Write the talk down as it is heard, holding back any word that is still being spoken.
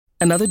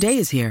Another day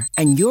is here,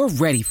 and you're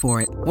ready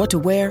for it. What to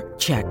wear?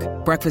 Check.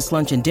 Breakfast,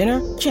 lunch, and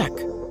dinner? Check.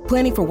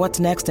 Planning for what's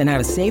next and how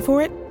to save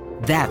for it?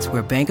 That's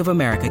where Bank of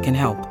America can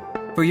help.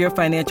 For your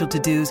financial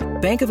to-dos,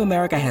 Bank of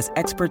America has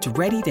experts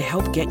ready to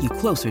help get you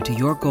closer to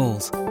your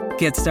goals.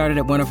 Get started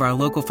at one of our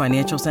local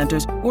financial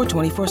centers or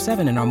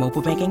 24/7 in our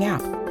mobile banking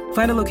app.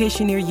 Find a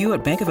location near you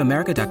at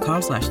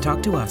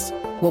bankofamerica.com/talktous.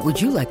 What would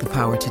you like the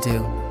power to do?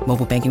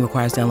 Mobile banking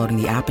requires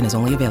downloading the app and is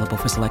only available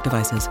for select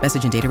devices.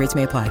 Message and data rates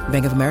may apply.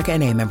 Bank of America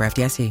N.A., member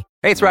FDIC.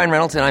 Hey, it's Ryan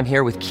Reynolds, and I'm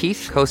here with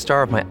Keith,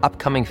 co-star of my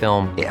upcoming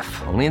film,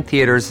 If, only in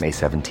theaters May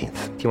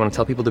 17th. Do you want to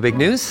tell people the big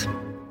news?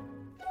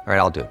 All right,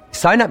 I'll do it.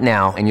 Sign up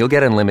now and you'll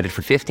get unlimited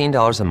for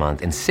 $15 a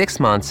month and 6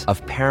 months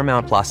of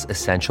Paramount Plus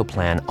Essential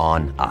Plan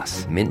on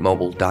us.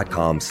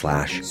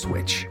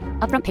 MintMobile.com/switch.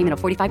 Upfront payment of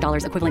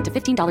 $45 equivalent to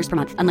 $15 per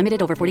month.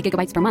 Unlimited over 40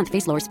 gigabytes per month.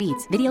 Face lower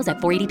speeds. Videos at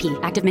 480p.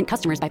 Active Mint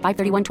customers by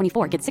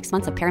 531.24 get 6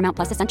 months of Paramount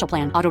Plus Essential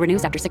Plan. Auto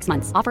renews after 6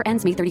 months. Offer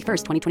ends May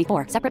 31st,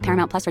 2024. Separate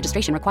Paramount Plus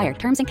registration required.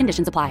 Terms and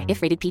conditions apply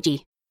if rated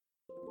PG.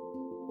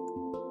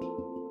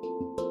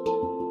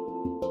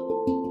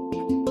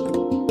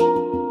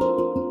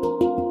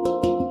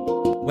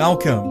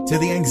 Welcome to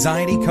the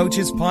Anxiety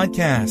Coaches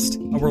Podcast,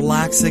 a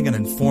relaxing and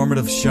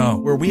informative show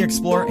where we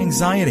explore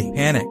anxiety,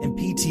 panic, and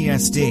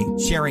PTSD,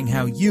 sharing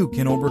how you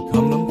can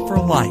overcome them for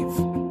life.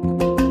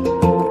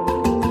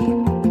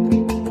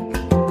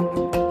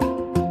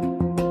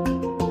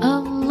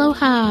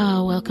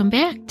 Aloha! Welcome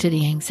back to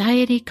the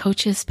Anxiety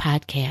Coaches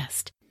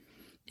Podcast.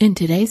 In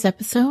today's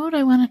episode,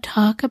 I want to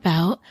talk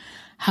about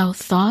how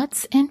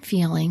thoughts and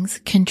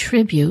feelings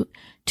contribute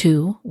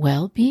to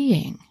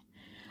well-being.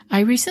 I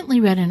recently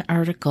read an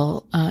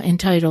article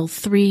entitled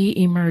 3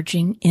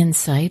 Emerging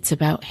Insights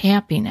About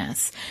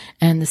Happiness,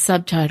 and the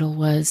subtitle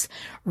was,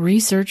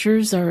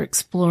 Researchers are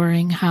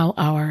exploring how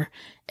our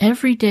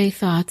everyday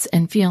thoughts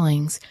and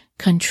feelings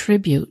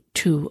contribute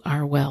to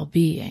our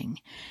well-being.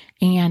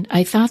 And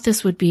I thought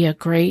this would be a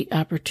great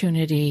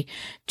opportunity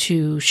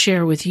to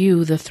share with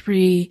you the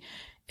 3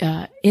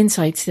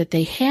 insights that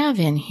they have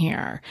in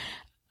here.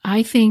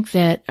 I think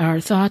that our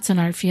thoughts and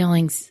our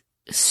feelings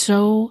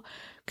so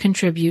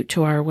contribute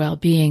to our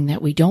well-being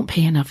that we don't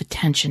pay enough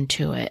attention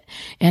to it.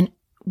 And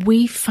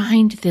we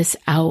find this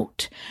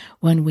out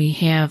when we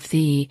have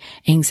the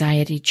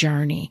anxiety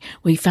journey.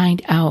 We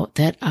find out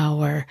that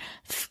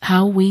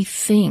how we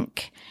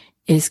think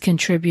is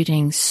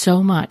contributing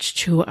so much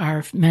to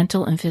our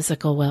mental and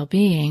physical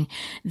well-being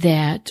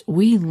that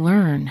we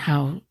learn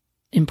how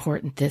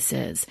important this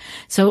is.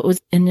 So it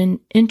was an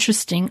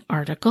interesting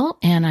article,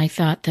 and I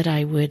thought that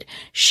I would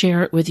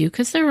share it with you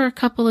because there were a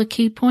couple of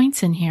key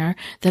points in here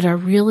that are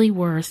really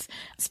worth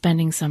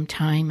spending some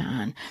time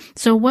on.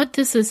 So what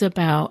this is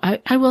about,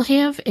 I will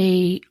have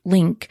a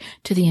link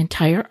to the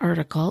entire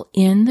article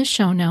in the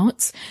show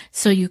notes,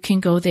 so you can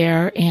go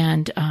there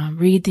and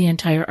read the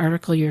entire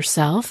article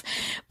yourself.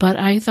 But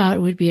I thought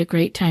it would be a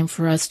great time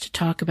for us to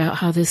talk about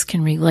how this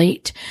can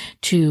relate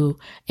to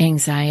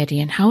anxiety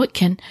and how it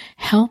can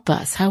help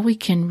us, how we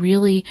can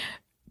really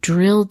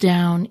drill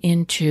down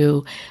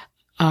into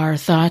our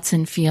thoughts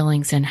and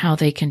feelings and how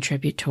they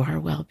contribute to our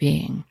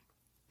well-being.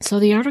 So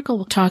the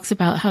article talks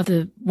about how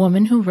the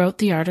woman who wrote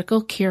the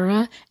article,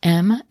 Kira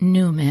M.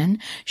 Newman,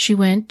 she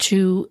went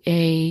to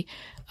a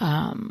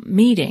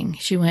meeting.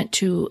 She went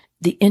to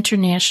the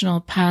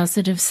International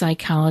Positive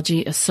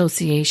Psychology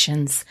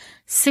Association's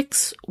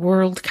 6th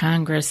World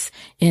Congress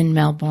in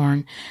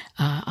Melbourne,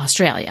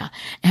 Australia.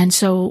 And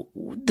so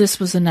this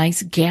was a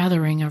nice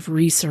gathering of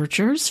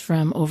researchers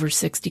from over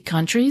 60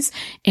 countries.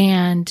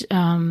 And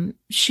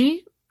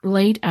she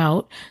laid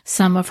out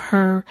some of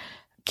her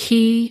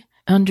key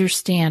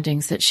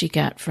understandings that she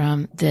got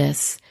from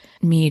this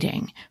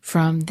meeting,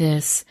 from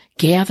this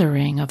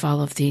gathering of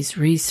all of these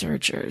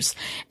researchers.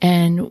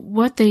 And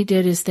what they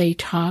did is they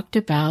talked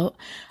about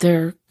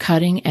their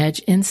cutting edge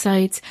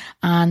insights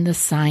on the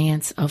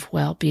science of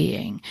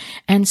well-being.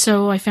 And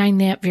so I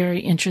find that very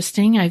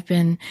interesting. I've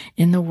been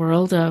in the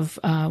world of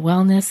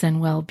wellness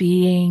and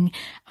well-being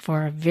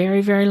for a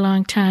very, very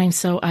long time.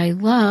 So I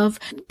love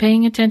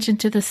paying attention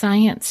to the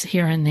science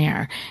here and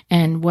there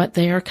and what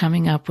they are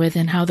coming up with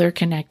and how they're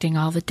connecting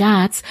all the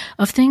dots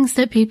of things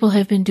that people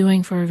have been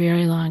doing for a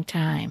very long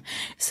time.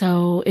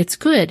 So it's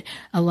good.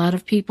 A lot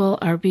of people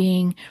are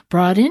being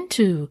brought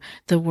into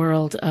the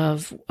world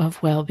of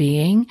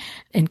well-being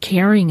and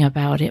caring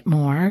about it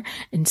more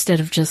instead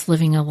of just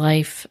living a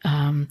life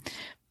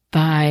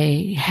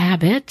by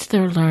habit.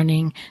 They're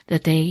learning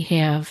that they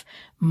have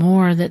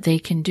more that they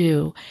can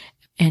do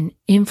and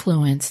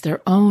influence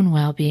their own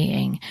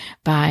well-being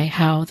by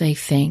how they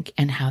think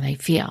and how they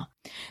feel.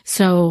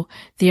 So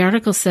the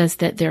article says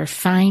that their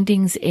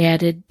findings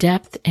added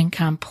depth and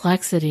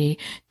complexity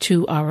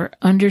to our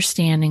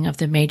understanding of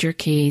the major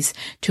keys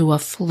to a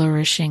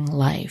flourishing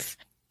life.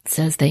 It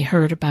says they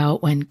heard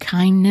about when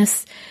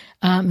kindness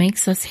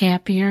makes us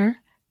happier,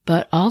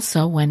 but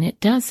also when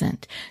it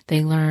doesn't.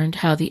 They learned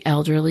how the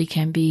elderly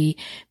can be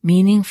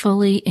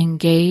meaningfully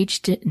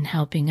engaged in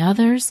helping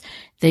others.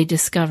 They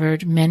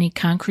discovered many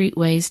concrete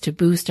ways to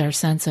boost our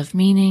sense of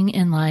meaning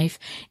in life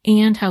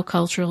and how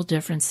cultural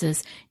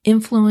differences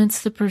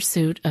influence the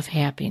pursuit of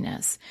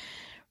happiness.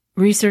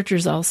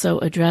 Researchers also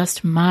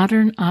addressed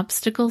modern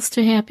obstacles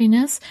to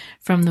happiness,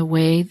 from the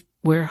way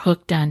we're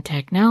hooked on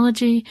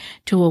technology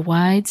to a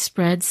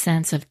widespread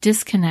sense of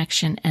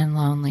disconnection and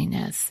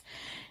loneliness.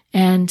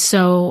 And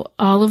so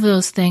all of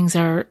those things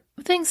are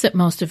things that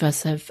most of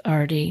us have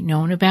already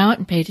known about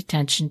and paid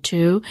attention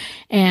to.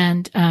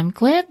 And I'm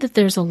glad that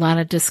there's a lot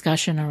of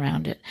discussion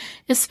around it,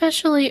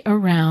 especially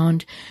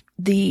around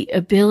the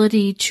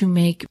ability to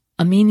make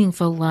a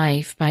meaningful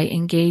life by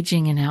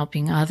engaging and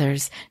helping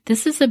others.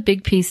 This is a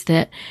big piece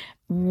that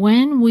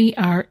when we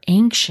are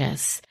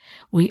anxious,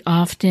 we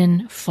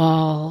often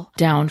fall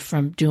down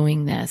from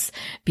doing this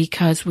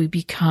because we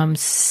become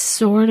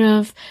sort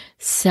of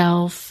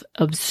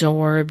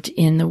self-absorbed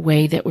in the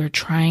way that we're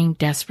trying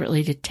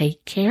desperately to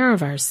take care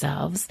of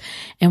ourselves,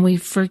 and we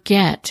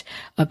forget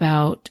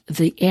about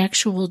the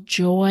actual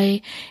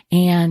joy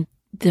and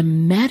the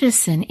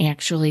medicine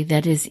actually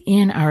that is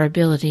in our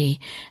ability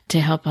to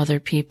help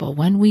other people.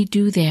 When we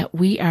do that,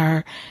 we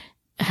are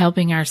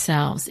helping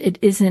ourselves. It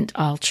isn't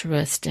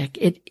altruistic.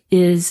 It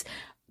is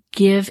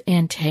give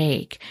and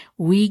take.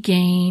 We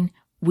gain,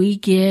 we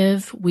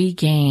give, we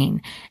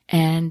gain.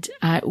 And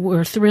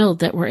we're thrilled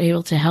that we're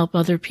able to help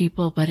other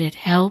people, but it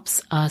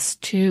helps us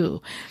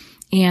too.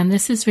 And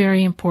this is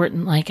very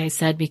important, like I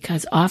said,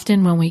 because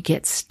often when we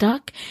get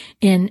stuck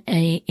in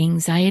a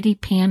anxiety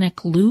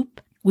panic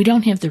loop, we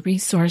don't have the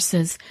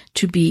resources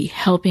to be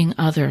helping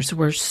others.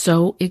 We're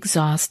so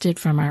exhausted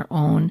from our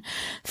own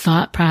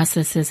thought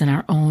processes and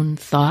our own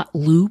thought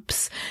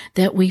loops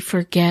that we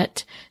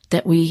forget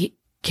that we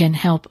can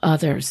help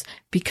others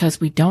because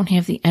we don't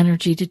have the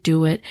energy to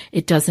do it.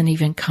 It doesn't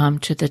even come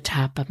to the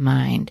top of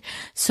mind.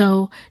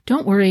 So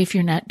don't worry if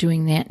you're not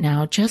doing that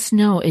now. Just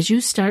know as you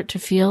start to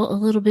feel a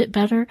little bit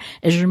better,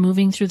 as you're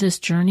moving through this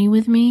journey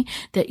with me,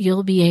 that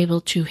you'll be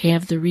able to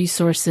have the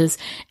resources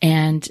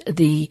and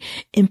the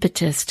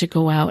impetus to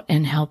go out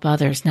and help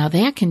others. Now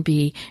that can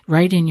be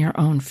right in your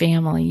own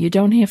family. You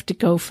don't have to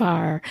go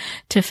far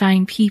to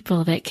find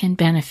people that can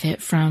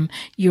benefit from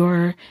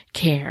your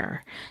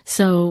care.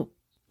 So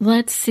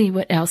let's see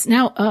what else.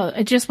 Now,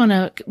 I just want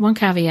to, one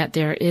caveat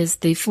there is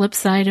the flip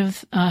side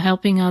of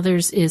helping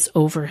others is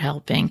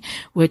over-helping,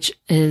 which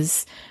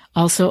is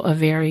also a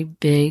very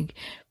big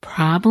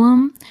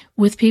problem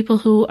with people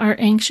who are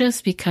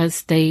anxious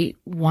because they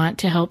want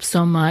to help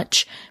so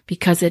much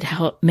because it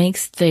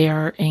makes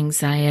their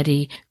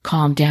anxiety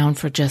calm down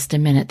for just a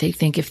minute. They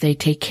think if they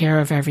take care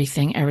of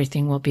everything,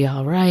 everything will be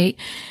all right.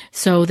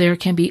 So there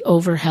can be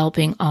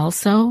over-helping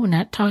also. We're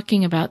not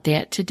talking about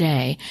that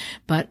today,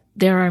 but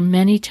there are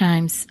many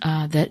times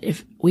that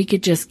if we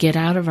could just get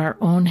out of our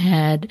own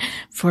head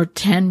for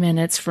 10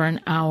 minutes, for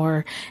an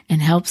hour,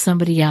 and help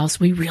somebody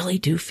else, we really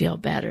do feel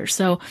better.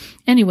 So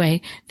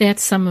anyway,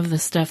 that's some of the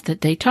stuff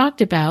that they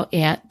talked about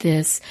at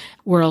this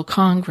World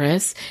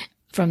Congress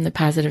from the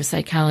Positive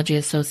Psychology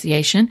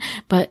Association.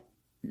 But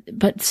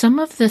some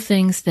of the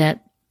things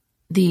that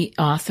the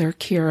author,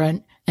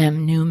 Kira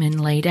M. Newman,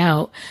 laid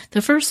out,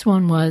 the first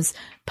one was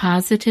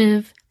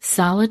positive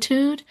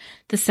solitude.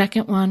 The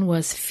second one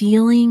was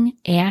feeling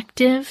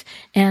active.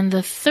 And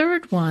the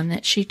third one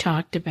that she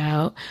talked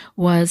about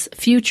was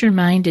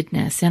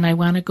future-mindedness. And I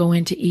want to go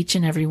into each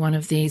and every one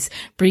of these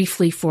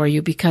briefly for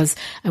you because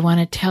I want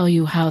to tell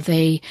you how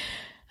they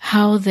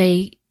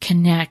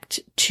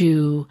connect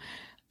to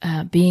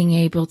being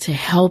able to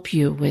help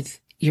you with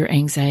your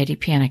anxiety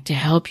panic, to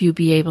help you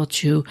be able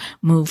to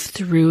move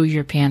through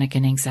your panic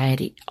and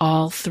anxiety.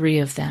 All three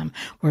of them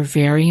were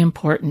very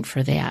important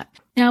for that.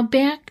 Now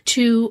back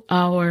to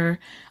our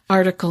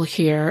article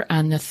here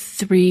on the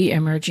 3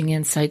 emerging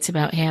insights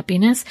about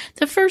happiness.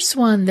 The first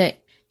one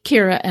that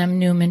Kira M.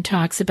 Newman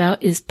talks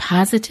about is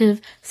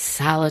positive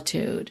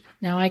solitude.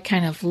 Now I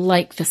kind of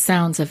like the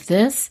sounds of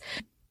this.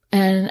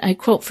 And I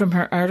quote from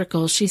her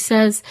article, she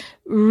says,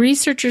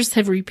 researchers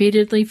have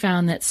repeatedly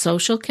found that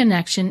social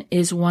connection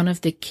is one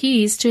of the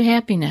keys to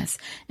happiness.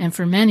 And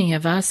for many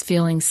of us,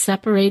 feeling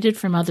separated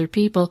from other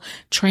people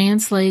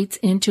translates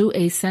into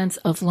a sense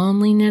of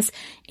loneliness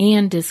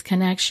and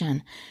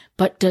disconnection.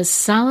 But does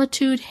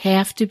solitude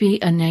have to be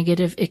a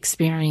negative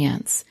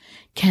experience?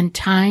 Can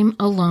time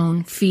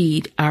alone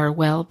feed our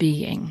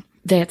well-being?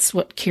 That's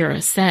what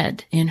Kira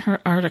said in her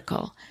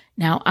article.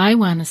 Now, I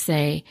want to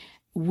say,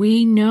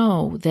 we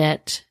know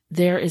that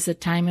there is a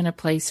time and a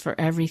place for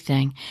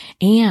everything.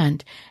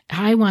 And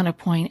I want to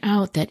point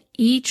out that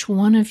each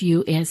one of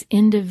you as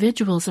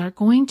individuals are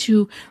going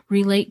to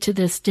relate to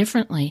this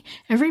differently.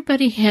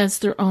 Everybody has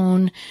their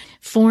own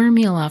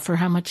formula for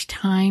how much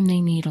time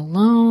they need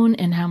alone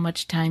and how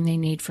much time they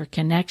need for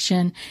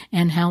connection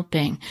and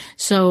helping.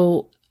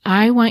 So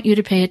I want you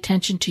to pay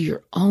attention to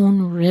your own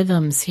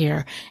rhythms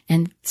here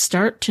and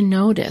start to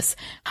notice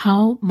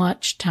how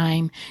much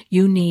time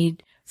you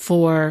need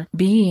for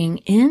being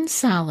in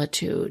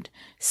solitude.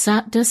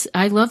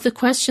 I love the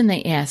question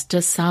they asked,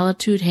 does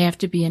solitude have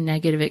to be a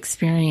negative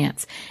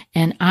experience?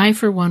 And I,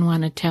 for one,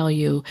 want to tell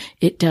you,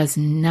 it does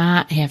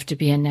not have to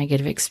be a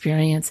negative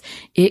experience.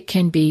 It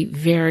can be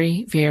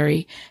very,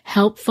 very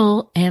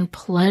helpful and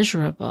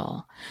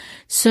pleasurable.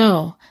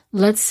 So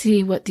let's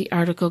see what the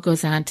article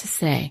goes on to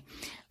say.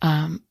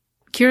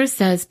 Kira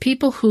says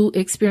people who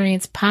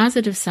experience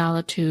positive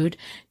solitude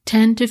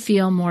tend to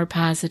feel more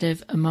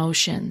positive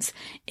emotions,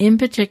 in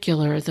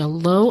particular the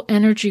low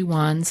energy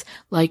ones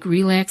like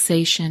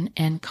relaxation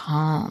and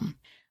calm.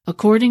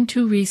 According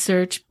to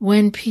research,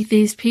 when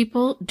these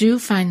people do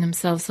find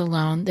themselves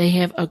alone, they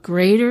have a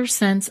greater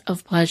sense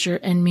of pleasure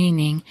and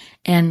meaning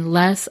and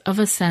less of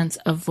a sense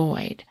of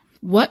void.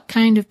 What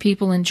kind of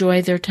people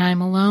enjoy their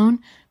time alone?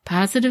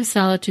 Positive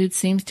solitude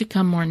seems to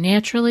come more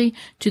naturally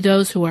to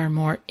those who are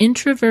more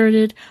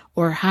introverted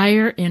or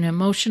higher in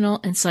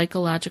emotional and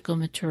psychological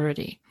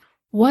maturity.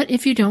 What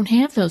if you don't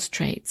have those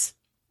traits?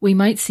 We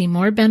might see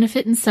more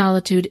benefit in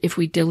solitude if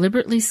we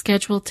deliberately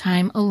schedule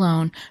time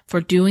alone for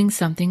doing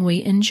something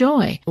we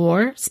enjoy,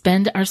 or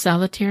spend our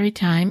solitary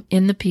time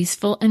in the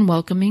peaceful and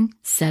welcoming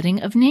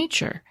setting of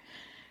nature.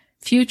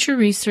 Future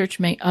research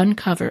may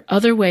uncover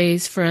other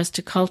ways for us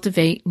to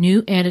cultivate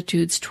new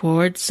attitudes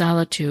toward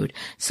solitude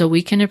so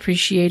we can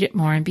appreciate it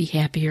more and be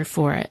happier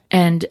for it.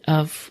 End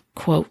of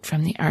quote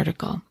from the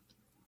article.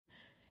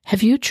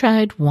 Have you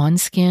tried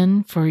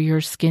OneSkin for your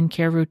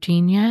skincare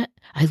routine yet?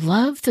 I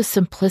love the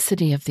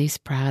simplicity of these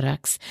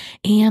products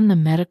and the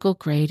medical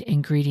grade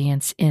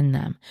ingredients in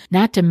them,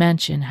 not to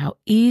mention how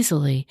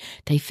easily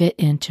they fit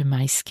into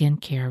my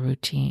skincare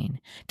routine.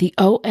 The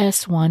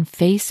OS1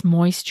 Face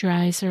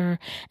Moisturizer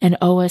and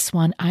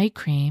OS1 Eye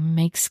Cream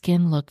make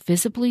skin look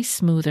visibly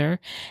smoother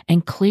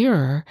and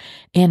clearer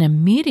and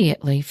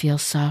immediately feel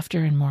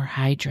softer and more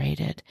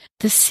hydrated.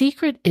 The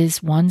secret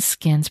is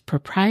OneSkin's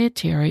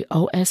proprietary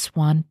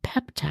OS1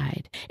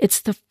 peptide.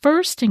 It's the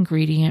first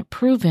ingredient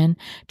proven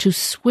to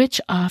switch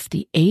off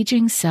the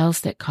aging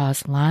cells that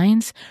cause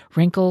lines,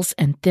 wrinkles,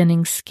 and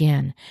thinning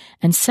skin,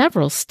 and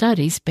several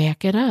studies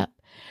back it up.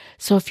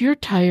 So if you're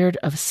tired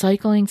of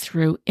cycling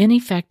through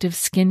ineffective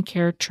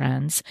skincare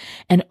trends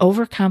and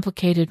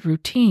overcomplicated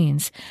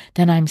routines,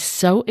 then I'm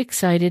so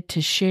excited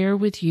to share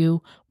with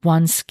you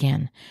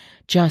OneSkin,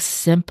 just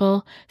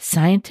simple,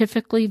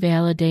 scientifically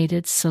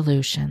validated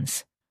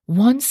solutions.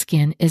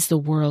 OneSkin is the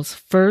world's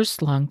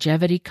first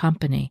longevity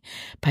company.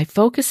 By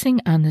focusing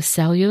on the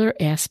cellular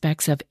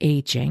aspects of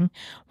aging,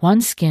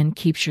 OneSkin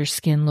keeps your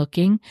skin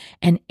looking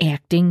and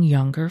acting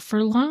younger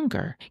for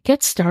longer.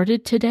 Get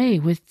started today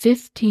with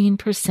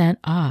 15%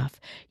 off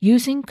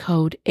using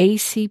code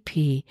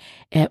ACP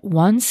at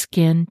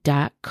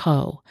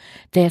oneskin.co.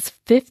 That's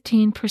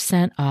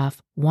 15%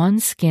 off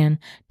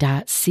oneskin.co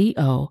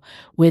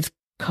with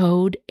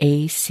code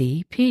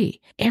ACP.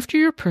 After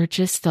your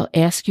purchase, they'll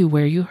ask you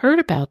where you heard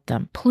about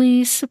them.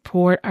 Please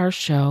support our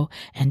show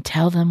and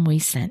tell them we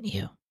sent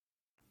you.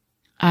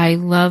 I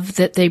love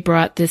that they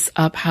brought this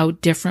up, how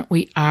different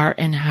we are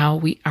and how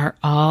we are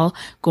all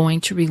going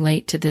to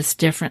relate to this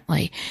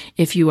differently.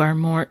 If you are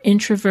more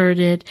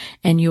introverted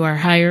and you are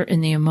higher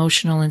in the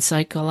emotional and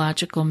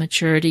psychological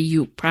maturity,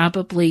 you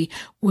probably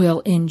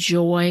will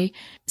enjoy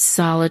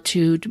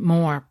solitude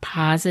more,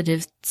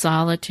 positive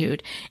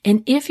solitude.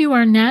 And if you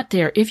are not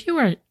there, if you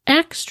are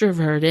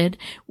extroverted,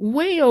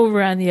 way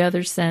over on the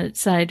other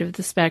side of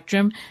the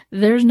spectrum,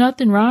 there's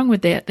nothing wrong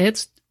with that.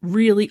 That's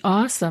really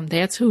awesome.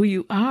 That's who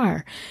you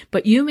are.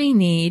 But you may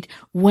need,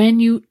 when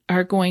you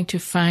are going to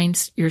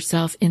find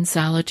yourself in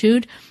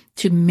solitude,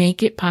 to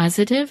make it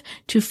positive,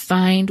 to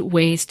find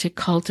ways to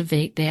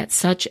cultivate that,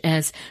 such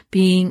as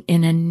being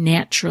in a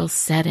natural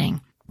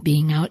setting,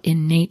 being out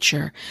in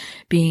nature,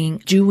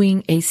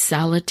 doing a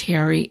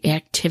solitary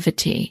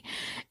activity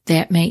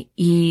that may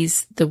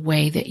ease the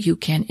way that you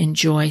can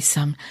enjoy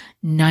some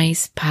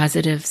nice,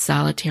 positive,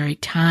 solitary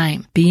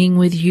time. Being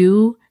with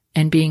you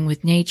and being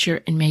with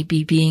nature, and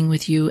maybe being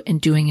with you and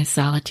doing a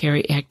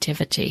solitary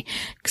activity.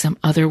 Some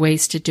other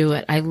ways to do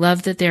it. I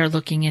love that they're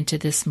looking into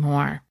this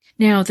more.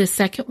 Now, the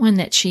second one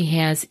that she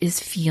has is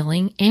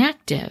feeling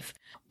active.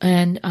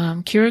 And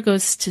Kira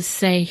goes to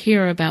say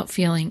here about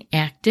feeling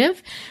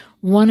active.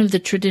 One of the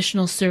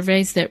traditional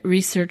surveys that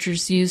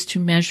researchers use to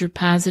measure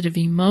positive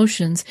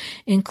emotions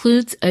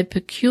includes a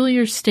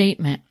peculiar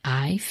statement,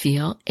 I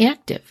feel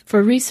active.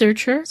 For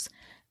researchers,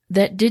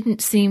 that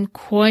didn't seem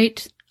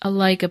quite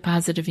like a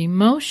positive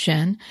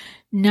emotion,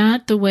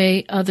 not the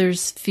way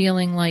others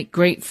feeling like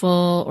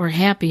grateful or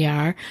happy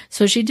are,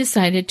 so she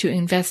decided to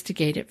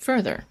investigate it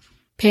further.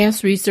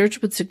 Past research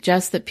would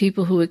suggest that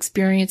people who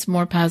experience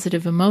more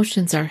positive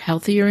emotions are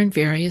healthier in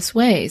various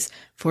ways.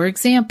 For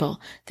example,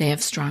 they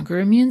have stronger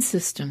immune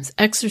systems,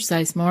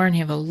 exercise more, and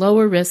have a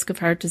lower risk of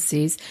heart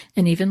disease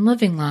and even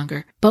living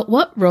longer. But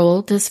what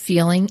role does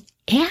feeling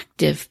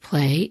active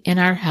play in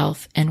our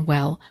health and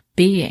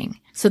well-being?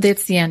 So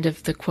that's the end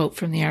of the quote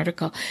from the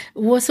article.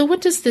 So what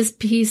does this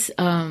piece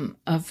of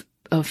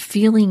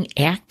feeling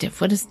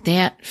active, what does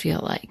that feel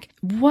like?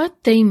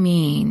 What they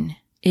mean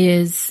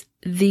is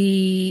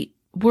the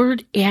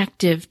word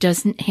active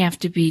doesn't have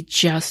to be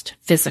just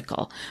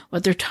physical.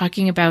 What they're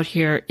talking about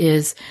here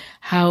is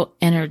how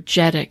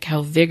energetic,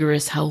 how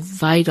vigorous, how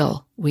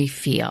vital we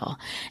feel.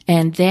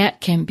 And that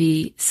can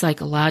be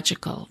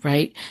psychological,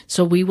 right?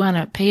 So we want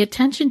to pay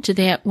attention to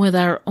that with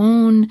our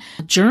own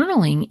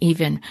journaling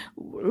even.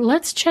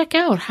 Let's check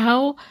out,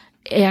 how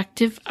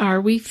active are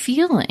we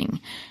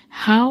feeling?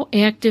 How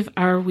active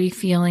are we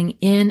feeling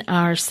in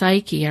our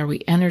psyche? Are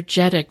we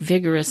energetic,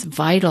 vigorous,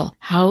 vital?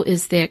 How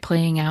is that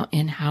playing out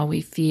in how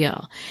we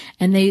feel?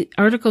 And the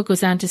article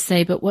goes on to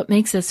say, but what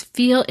makes us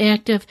feel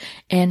active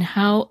and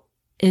how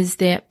is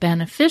that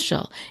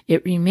beneficial?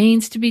 It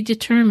remains to be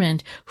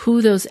determined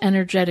who those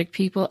energetic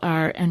people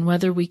are and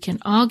whether we can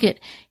all get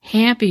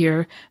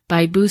happier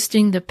by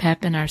boosting the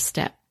pep in our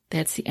step.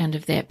 That's the end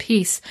of that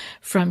piece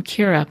from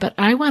Kira. But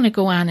I want to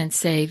go on and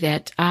say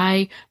that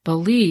I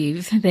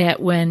believe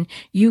that when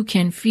you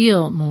can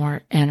feel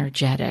more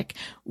energetic,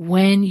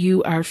 when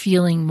you are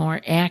feeling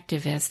more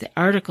active, as the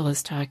article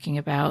is talking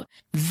about,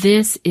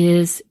 this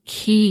is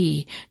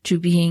key to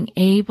being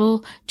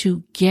able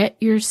to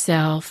get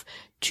yourself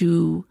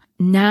to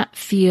not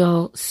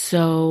feel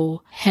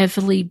so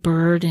heavily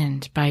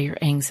burdened by your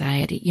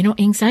anxiety. You know,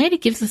 anxiety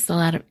gives us a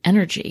lot of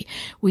energy.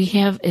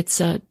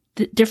 It's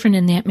different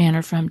in that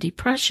manner from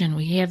depression.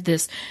 We have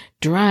this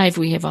drive,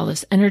 we have all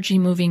this energy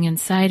moving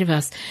inside of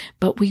us,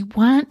 but we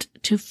want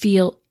to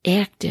feel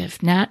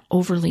active, not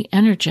overly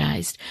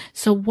energized.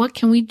 So what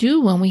can we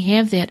do when we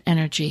have that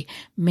energy?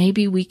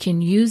 Maybe we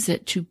can use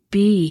it to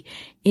be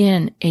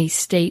in a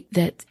state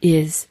that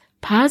is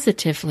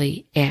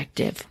positively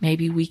active.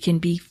 Maybe we can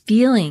be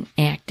feeling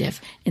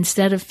active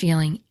instead of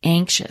feeling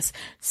anxious.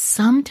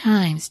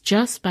 Sometimes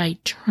just by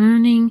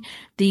turning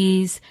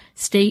these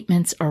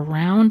statements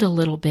around a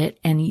little bit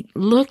and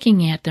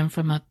looking at them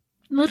from a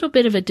little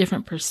bit of a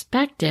different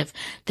perspective,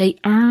 they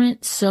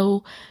aren't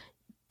so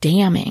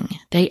damning.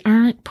 They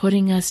aren't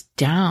putting us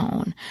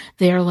down.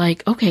 They're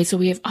like, okay, so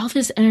we have all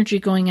this energy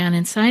going on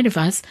inside of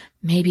us.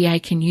 Maybe I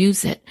can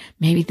use it.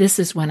 Maybe this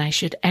is when I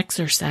should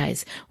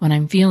exercise, when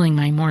I'm feeling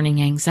my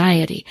morning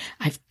anxiety.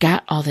 I've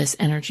got all this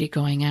energy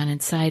going on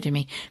inside of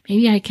me.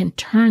 Maybe I can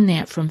turn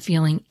that from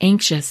feeling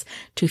anxious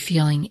to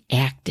feeling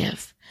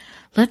active.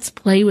 Let's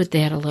play with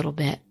that a little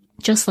bit.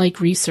 Just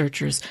like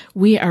researchers,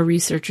 we are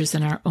researchers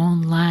in our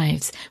own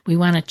lives. We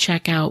want to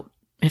check out,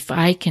 if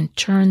I can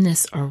turn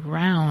this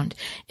around,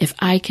 if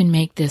I can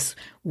make this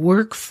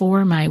work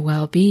for my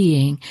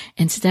well-being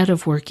instead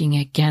of working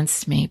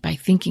against me by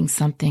thinking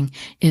something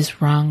is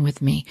wrong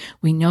with me.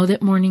 We know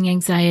that morning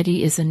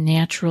anxiety is a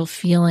natural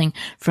feeling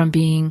from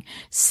being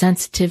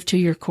sensitive to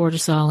your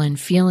cortisol and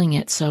feeling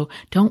it. So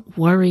don't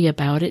worry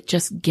about it.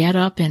 Just get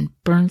up and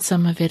burn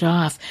some of it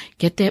off.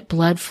 Get that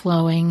blood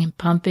flowing and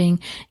pumping.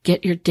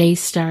 Get your day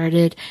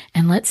started.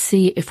 And let's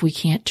see if we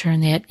can't turn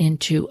that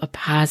into a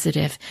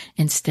positive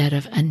instead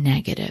of a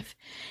negative.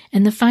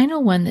 And the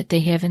final one that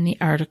they have in the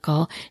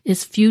article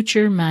is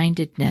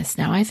future-mindedness.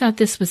 Now, I thought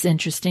this was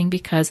interesting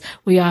because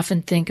we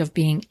often think of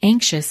being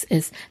anxious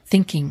as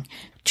thinking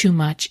too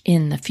much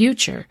in the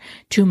future,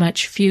 too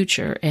much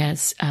future,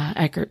 as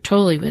Eckhart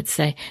Tolle would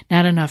say,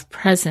 not enough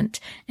present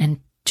and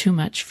too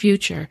much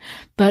future.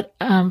 But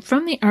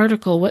from the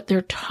article, what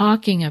they're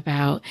talking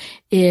about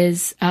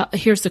is,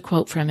 here's a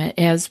quote from it,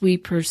 as we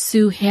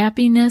pursue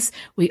happiness,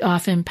 we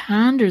often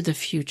ponder the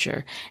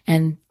future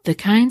and the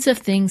kinds of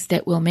things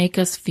that will make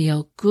us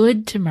feel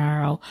good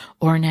tomorrow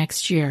or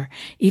next year.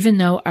 Even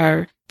though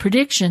our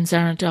predictions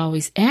aren't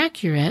always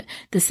accurate,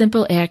 the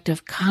simple act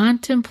of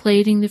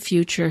contemplating the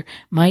future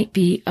might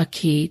be a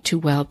key to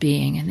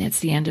well-being. And that's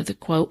the end of the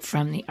quote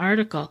from the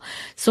article.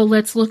 So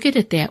let's look at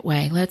it that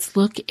way. Let's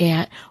look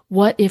at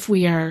what if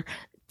we are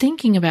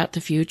thinking about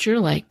the future,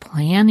 like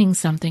planning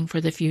something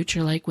for the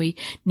future, like we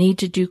need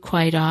to do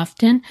quite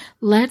often.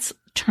 Let's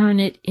turn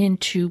it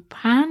into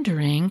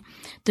pondering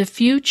the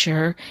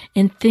future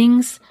and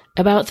things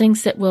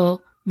that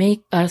will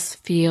make us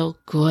feel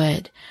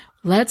good.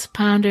 Let's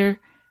ponder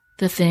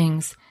the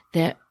things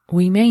that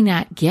we may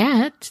not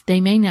get, they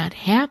may not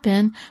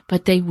happen,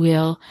 but they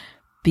will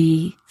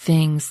be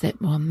things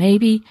that will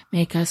maybe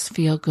make us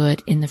feel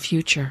good in the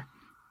future,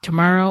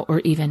 tomorrow or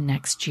even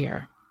next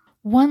year.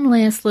 One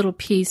last little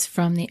piece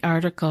from the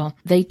article.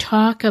 They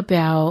talk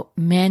about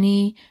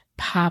many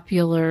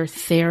popular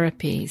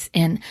therapies,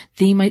 and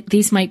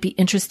these might be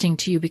interesting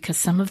to you because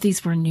some of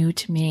these were new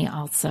to me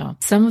also.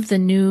 Some of the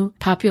new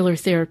popular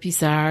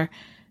therapies are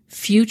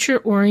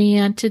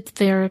future-oriented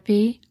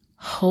therapy,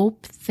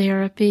 hope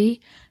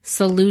therapy,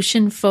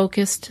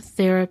 solution-focused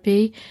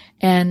therapy,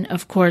 and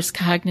of course,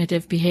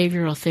 cognitive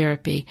behavioral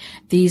therapy.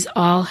 These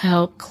all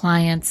help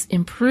clients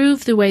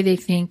improve the way they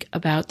think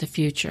about the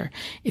future.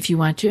 If you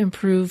want to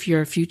improve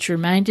your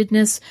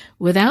future-mindedness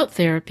without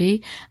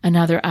therapy,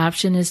 another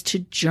option is to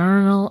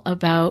journal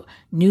about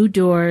new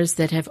doors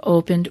that have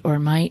opened or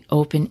might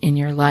open in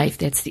your life.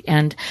 That's the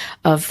end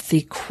of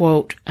the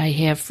quote I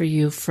have for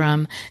you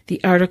from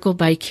the article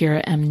by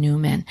Kira M.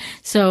 Newman.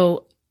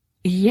 So,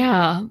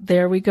 yeah,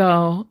 there we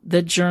go.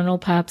 The journal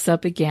pops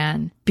up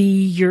again.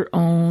 Be your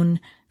own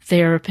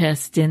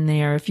therapist in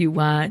there if you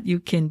want. You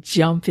can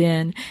jump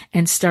in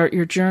and start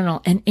your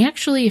journal. And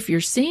actually, if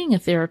you're seeing a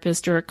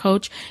therapist or a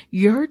coach,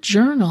 your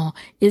journal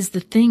is the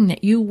thing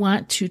that you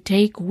want to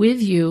take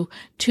with you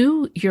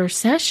to your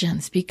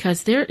sessions,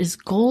 because there is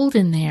gold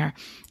in there.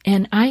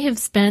 And I have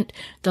spent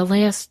the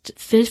last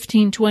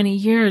 15, 20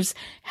 years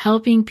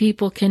helping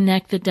people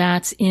connect the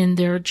dots in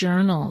their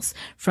journals,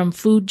 from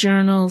food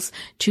journals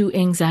to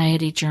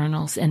anxiety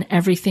journals and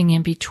everything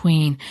in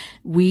between.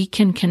 We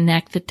can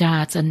connect the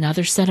dots.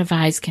 Another set of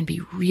eyes can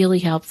be really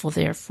helpful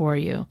there for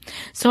you.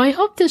 So I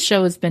hope this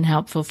show has been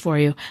helpful for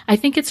you. I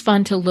think it's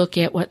fun to look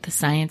at what the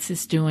science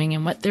is doing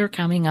and what they're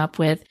coming up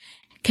with,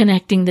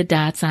 connecting the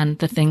dots on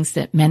the things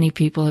that many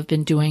people have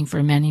been doing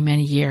for many,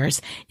 many years.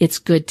 It's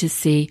good to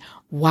see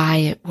why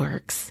it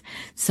works.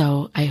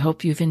 So I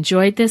hope you've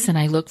enjoyed this, and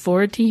I look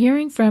forward to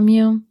hearing from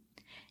you.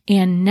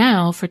 And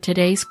now for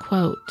today's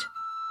quote.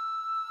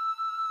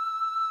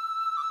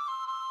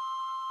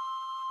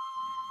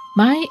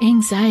 My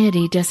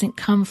anxiety doesn't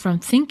come from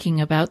thinking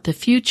about the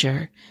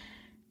future,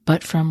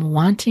 but from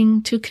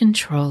wanting to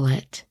control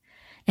it.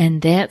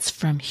 And that's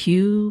from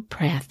Hugh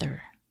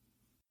Prather.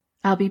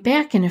 I'll be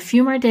back in a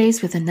few more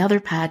days with another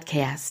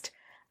podcast.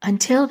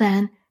 Until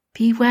then,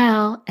 be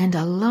well and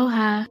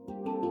aloha.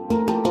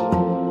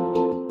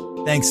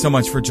 Thanks so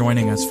much for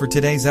joining us for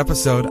today's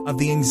episode of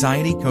the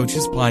Anxiety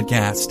Coaches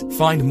Podcast.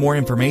 Find more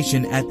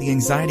information at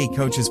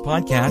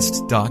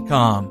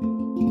theanxietycoachespodcast.com.